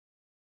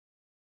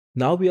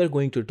Now we are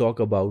going to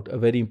talk about a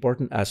very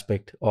important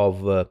aspect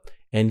of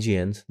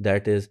NGNs,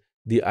 that is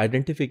the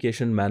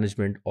identification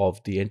management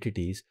of the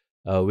entities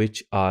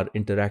which are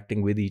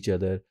interacting with each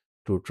other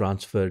to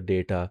transfer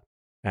data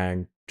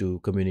and to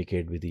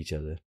communicate with each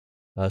other.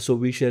 So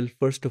we shall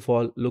first of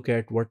all look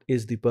at what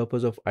is the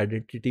purpose of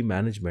identity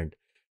management.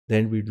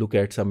 Then we look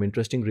at some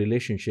interesting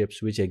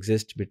relationships which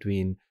exist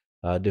between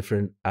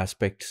different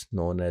aspects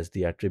known as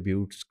the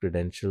attributes,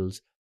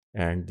 credentials,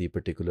 and the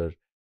particular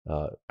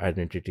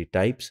identity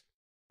types.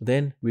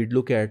 Then we'd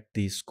look at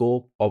the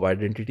scope of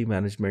identity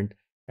management,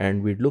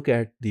 and we'd look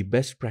at the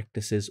best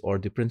practices or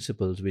the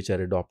principles which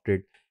are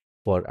adopted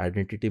for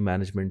identity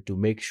management to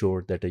make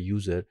sure that a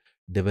user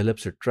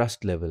develops a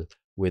trust level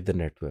with the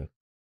network.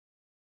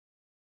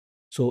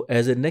 So,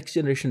 as a next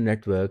generation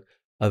network,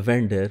 a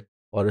vendor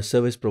or a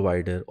service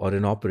provider or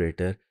an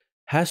operator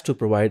has to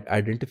provide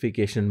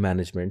identification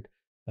management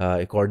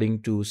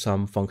according to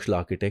some functional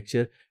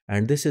architecture.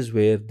 And this is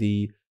where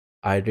the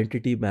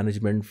identity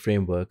management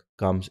framework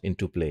comes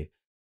into play.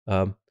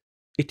 Um,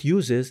 it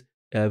uses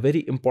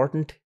very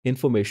important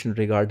information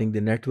regarding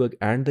the network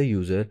and the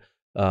user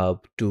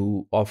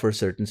to offer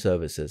certain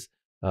services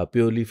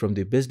purely from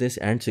the business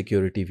and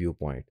security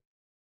viewpoint.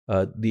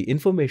 The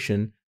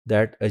information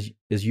that a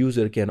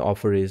user can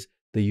offer is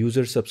the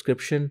user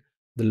subscription,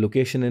 the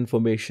location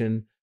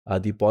information,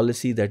 the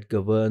policy that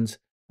governs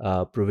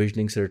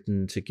provisioning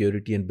certain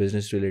security and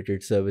business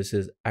related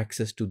services,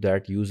 access to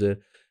that user,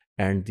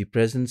 and the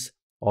presence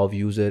of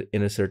user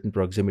in a certain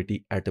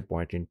proximity at a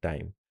point in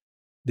time.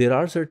 There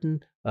are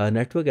certain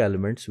network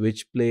elements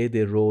which play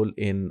their role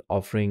in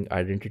offering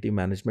identity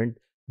management.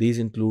 These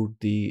include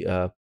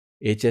the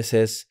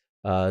HSS,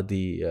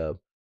 the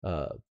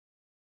uh,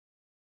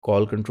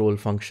 call control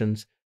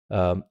functions,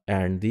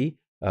 and the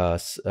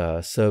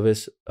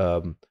service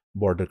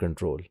border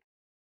control,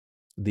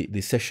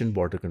 the session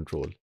border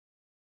control.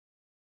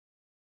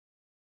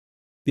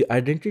 The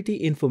identity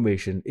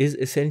information is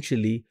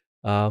essentially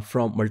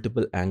from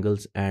multiple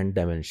angles and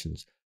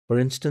dimensions. For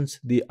instance,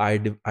 the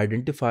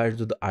identifiers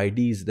of the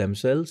IDs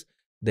themselves,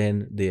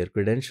 then their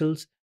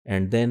credentials,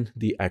 and then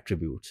the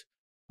attributes.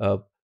 Uh,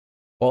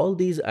 all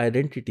these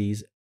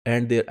identities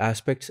and their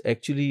aspects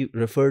actually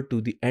refer to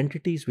the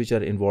entities which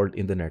are involved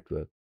in the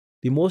network.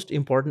 The most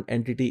important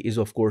entity is,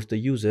 of course, the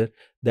user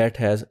that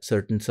has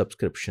certain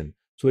subscription.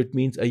 So it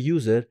means a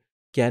user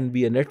can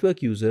be a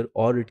network user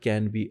or it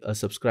can be a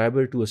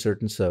subscriber to a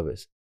certain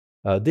service.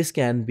 This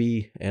can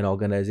be an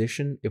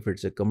organization if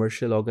it's a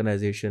commercial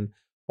organization,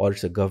 or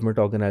it's a government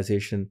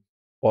organization,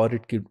 or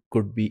it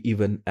could be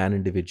even an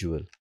individual.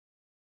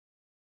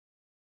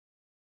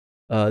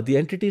 The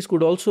entities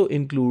could also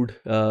include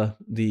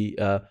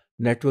the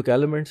network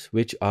elements,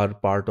 which are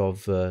part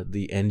of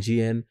the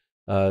NGN,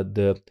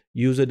 the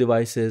user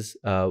devices,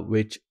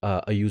 which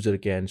a user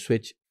can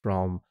switch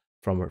from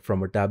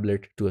a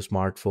tablet to a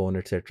smartphone,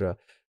 etc.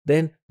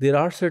 Then there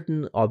are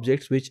certain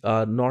objects which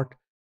are not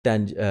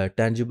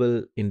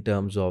tangible in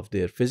terms of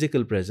their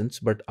physical presence,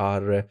 but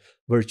are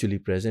virtually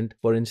present.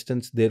 For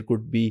instance, there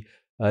could be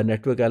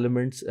network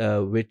elements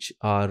which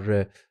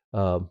are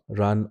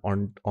run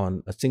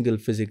on a single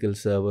physical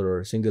server or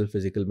a single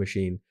physical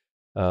machine.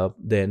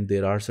 Then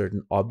there are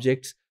certain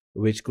objects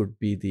which could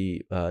be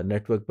the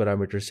network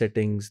parameter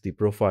settings, the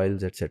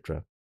profiles,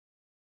 etc.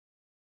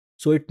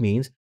 So it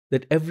means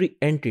that every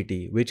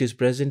entity which is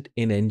present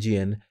in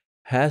NGN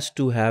has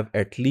to have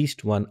at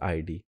least one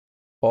ID,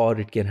 or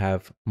it can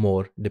have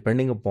more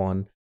depending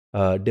upon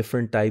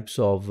different types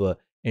of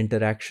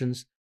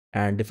interactions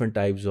and different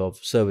types of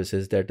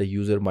services that a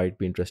user might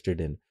be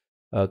interested in.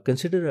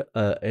 Consider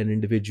an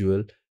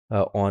individual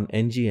on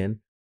NGN.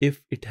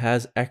 If it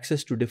has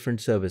access to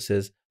different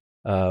services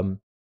um,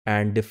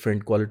 and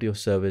different quality of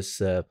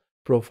service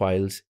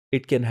profiles,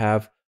 it can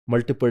have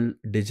multiple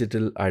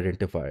digital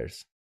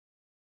identifiers.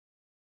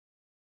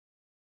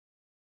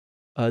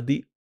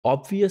 The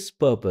obvious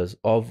purpose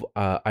of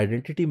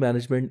identity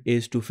management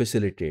is to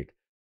facilitate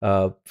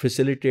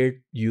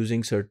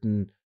using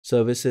certain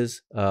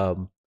services,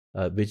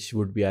 which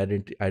would be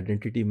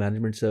identity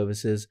management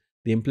services,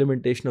 the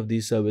implementation of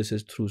these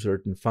services through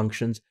certain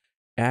functions,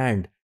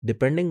 and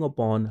depending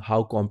upon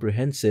how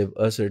comprehensive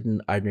a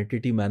certain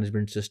identity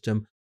management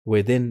system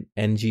within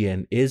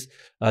NGN is,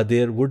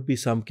 there would be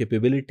some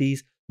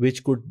capabilities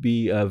which could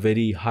be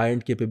very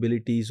high-end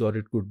capabilities, or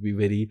it could be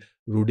very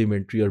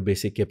rudimentary or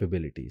basic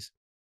capabilities.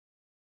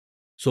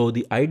 So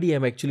the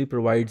IDM actually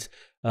provides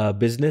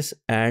business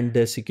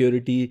and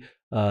security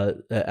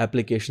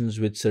applications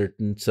with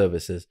certain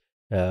services.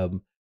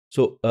 Um,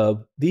 so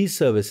these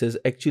services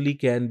actually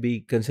can be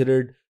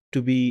considered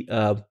to be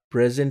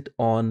present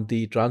on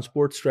the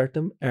transport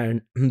stratum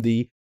and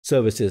the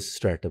services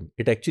stratum.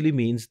 It actually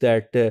means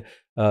that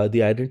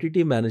the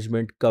identity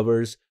management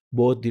covers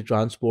both the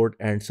transport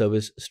and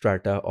service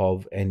strata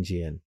of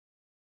NGN.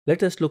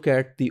 Let us look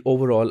at the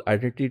overall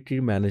identity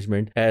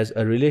management as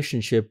a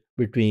relationship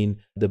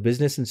between the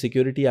business and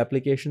security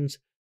applications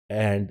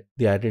and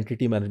the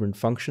identity management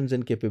functions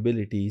and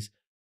capabilities,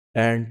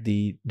 and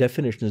the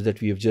definitions that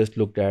we have just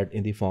looked at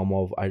in the form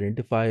of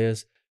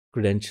identifiers,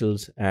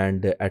 credentials,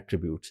 and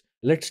attributes.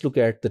 Let's look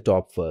at the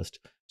top first.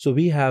 So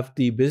we have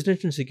the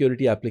business and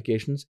security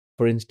applications.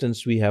 For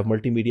instance, we have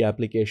multimedia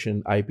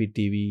application,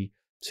 IPTV,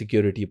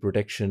 security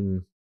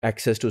protection,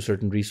 access to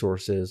certain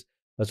resources.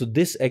 So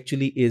this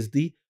actually is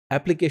the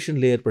application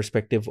layer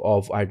perspective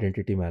of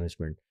identity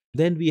management.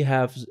 Then we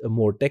have a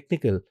more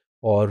technical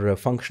or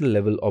functional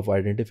level of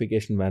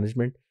identification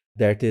management.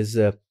 That is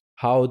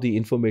how the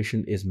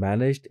information is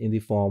managed in the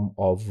form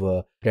of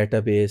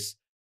database,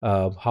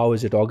 how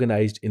is it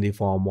organized in the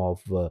form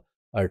of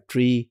a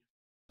tree,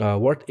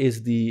 what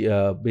is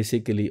the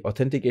basically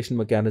authentication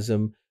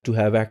mechanism to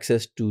have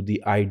access to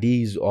the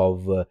IDs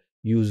of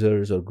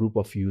users or group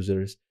of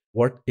users,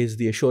 what is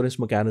the assurance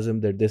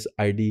mechanism that this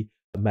ID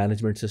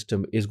management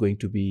system is going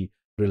to be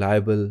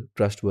reliable,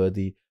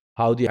 trustworthy,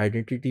 how the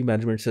identity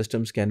management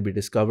systems can be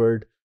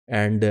discovered,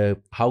 and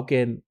how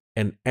can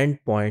an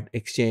endpoint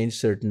exchange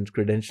certain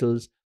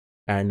credentials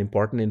and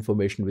important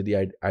information with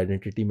the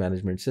identity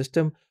management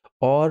system,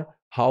 or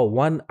how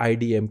one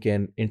IDM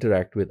can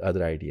interact with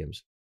other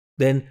IDMs.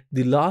 Then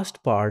the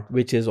last part,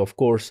 which is of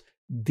course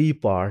the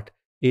part,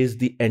 is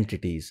the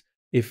entities.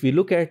 If we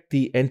look at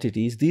the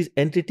entities, these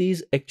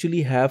entities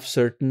actually have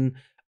certain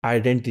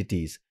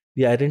identities.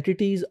 The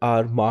identities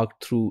are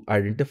marked through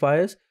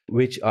identifiers,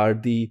 which are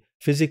the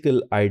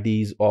physical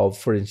IDs of,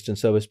 for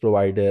instance, service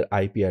provider,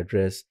 IP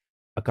address,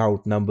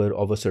 account number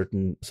of a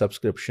certain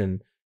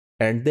subscription.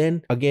 And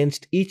then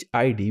against each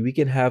ID, we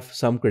can have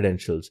some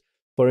credentials.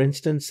 For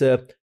instance,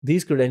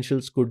 these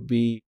credentials could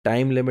be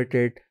time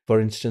limited, for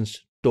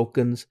instance,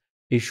 tokens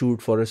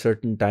issued for a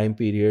certain time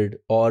period,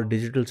 or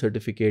digital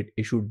certificate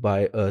issued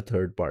by a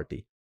third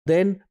party.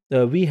 Then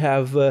we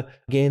have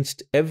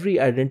against every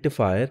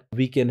identifier,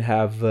 we can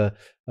have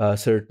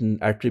certain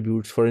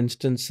attributes. For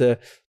instance,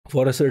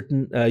 for a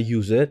certain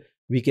user,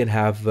 we can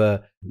have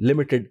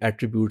limited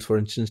attributes, for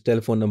instance,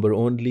 telephone number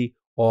only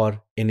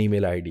or an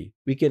email ID.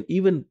 We can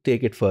even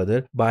take it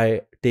further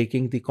by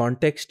taking the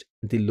context,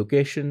 the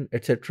location,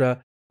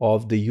 etc.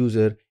 of the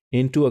user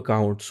into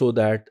account so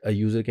that a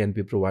user can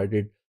be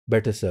provided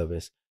better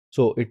service.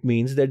 So it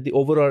means that the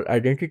overall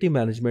identity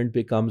management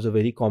becomes a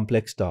very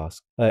complex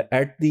task.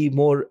 At the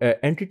more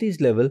entities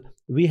level,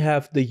 we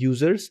have the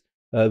users,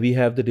 we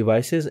have the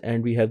devices,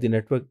 and we have the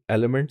network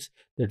elements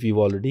that we've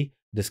already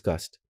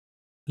discussed.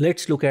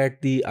 Let's look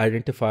at the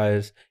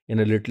identifiers in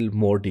a little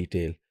more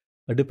detail.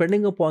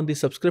 Depending upon the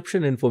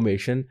subscription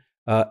information,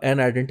 an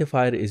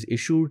identifier is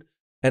issued.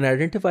 An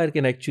identifier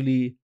can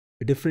actually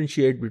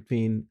differentiate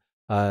between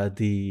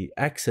the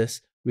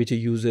access which a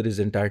user is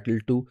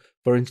entitled to.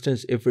 For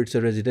instance, if it's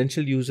a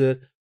residential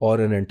user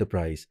or an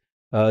enterprise,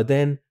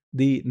 then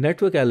the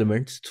network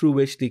elements through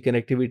which the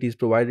connectivity is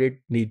provided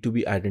need to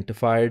be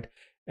identified,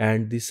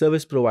 and the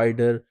service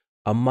provider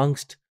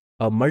amongst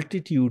a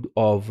multitude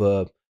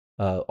of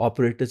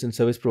operators and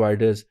service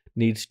providers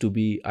needs to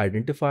be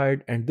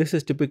identified, and this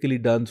is typically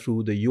done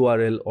through the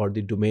URL or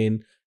the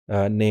domain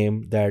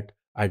name that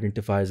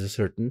identifies a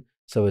certain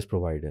service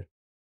provider.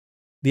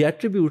 The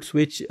attributes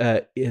which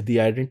the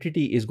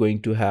identity is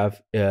going to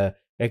have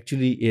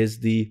actually is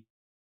the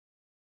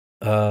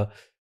uh,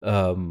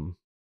 um,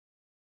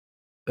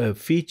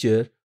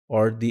 feature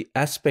or the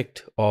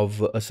aspect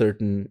of a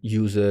certain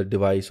user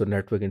device or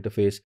network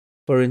interface.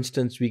 For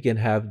instance, we can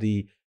have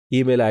the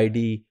email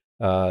ID,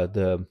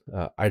 the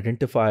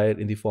identifier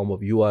in the form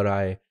of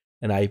URI,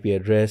 an IP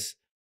address,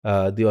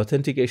 the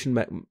authentication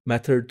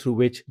method through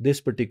which this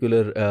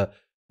particular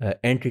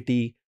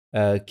entity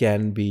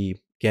can be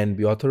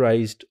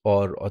authorized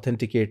or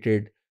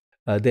authenticated.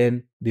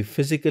 Then the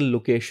physical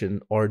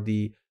location or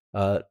the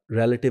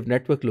relative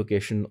network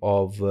location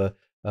of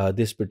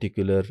this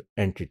particular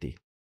entity.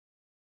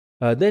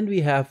 Then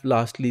we have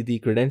lastly the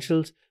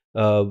credentials.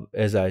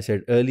 As I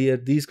said earlier,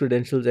 these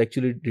credentials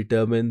actually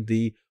determine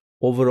the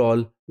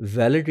overall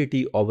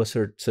validity of a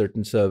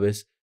certain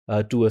service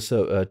to a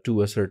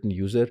certain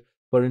user.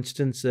 For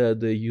instance, the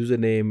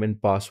username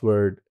and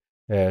password,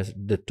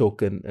 the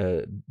token,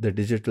 the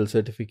digital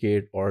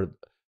certificate, or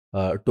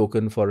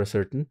token for a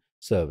certain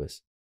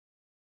service.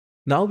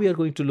 Now we are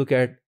going to look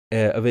at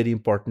a very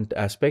important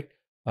aspect.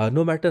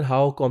 No matter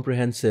how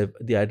comprehensive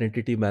the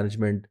identity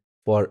management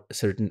for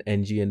certain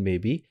NGN may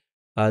be,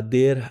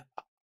 there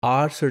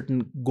are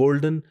certain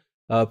golden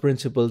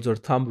principles or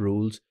thumb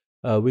rules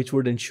which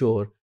would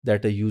ensure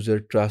that a user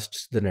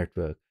trusts the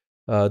network.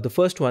 The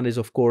first one is,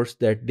 of course,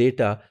 that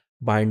data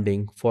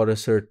binding for a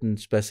certain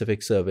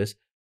specific service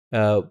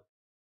uh,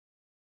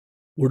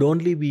 would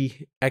only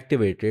be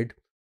activated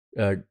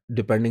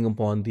depending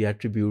upon the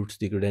attributes,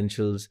 the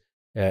credentials,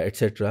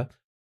 etc.,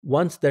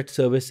 once that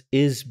service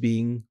is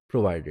being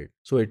provided.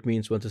 So it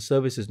means once a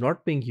service is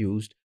not being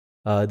used,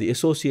 the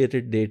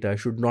associated data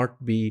should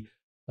not be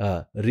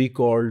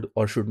recalled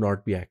or should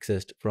not be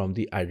accessed from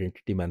the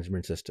identity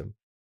management system.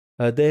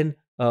 Then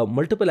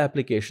multiple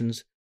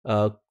applications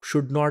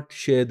should not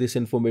share this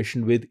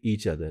information with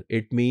each other.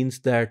 It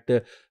means that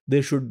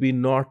there should be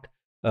no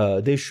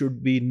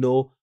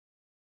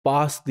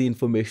pass the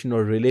information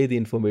or relay the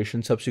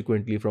information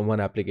subsequently from one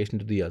application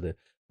to the other.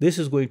 This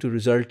is going to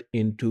result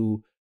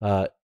into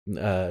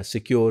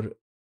secure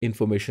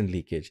information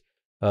leakage.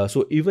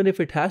 So even if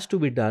it has to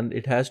be done,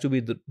 it has to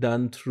be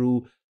done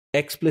through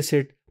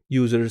explicit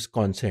users'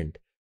 consent.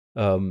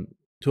 Um,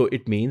 so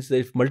it means that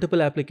if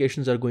multiple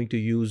applications are going to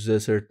use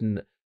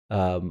certain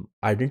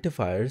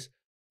identifiers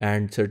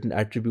and certain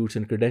attributes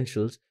and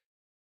credentials,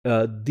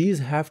 these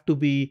have to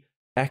be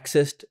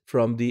accessed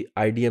from the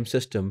IDM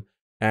system,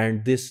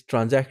 and this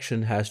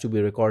transaction has to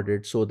be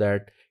recorded so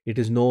that it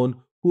is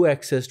known who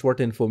accessed what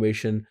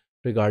information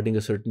regarding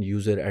a certain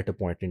user at a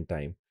point in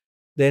time.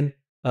 Then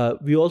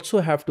we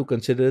also have to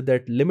consider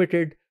that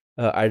limited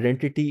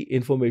identity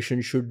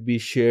information should be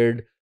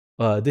shared.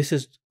 This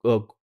is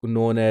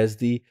known as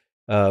the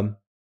um,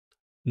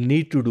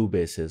 need to do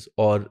basis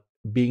or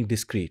being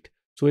discrete.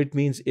 So it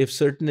means if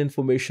certain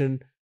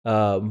information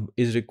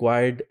is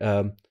required,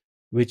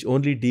 which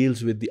only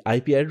deals with the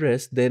IP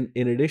address, then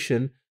in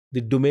addition,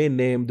 the domain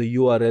name, the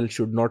URL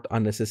should not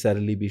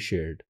unnecessarily be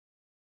shared.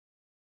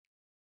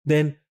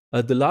 Then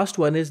the last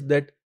one is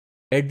that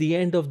at the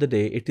end of the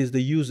day, it is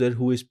the user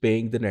who is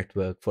paying the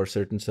network for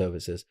certain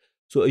services.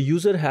 So a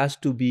user has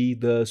to be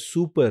the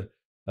super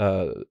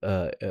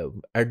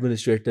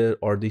administrator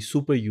or the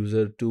super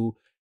user to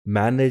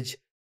manage,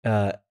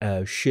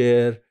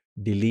 share,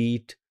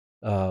 delete,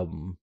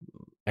 um,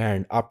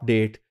 and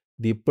update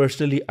the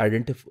personally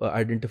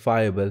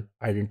identifiable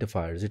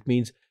identifiers. It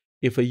means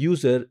if a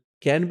user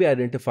can be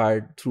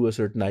identified through a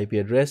certain IP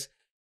address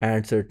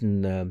and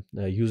certain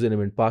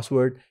username and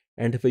password.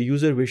 And if a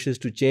user wishes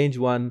to change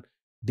one,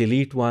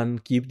 delete one,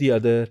 keep the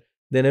other,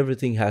 then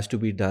everything has to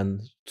be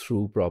done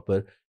through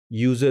proper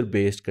user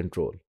based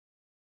control.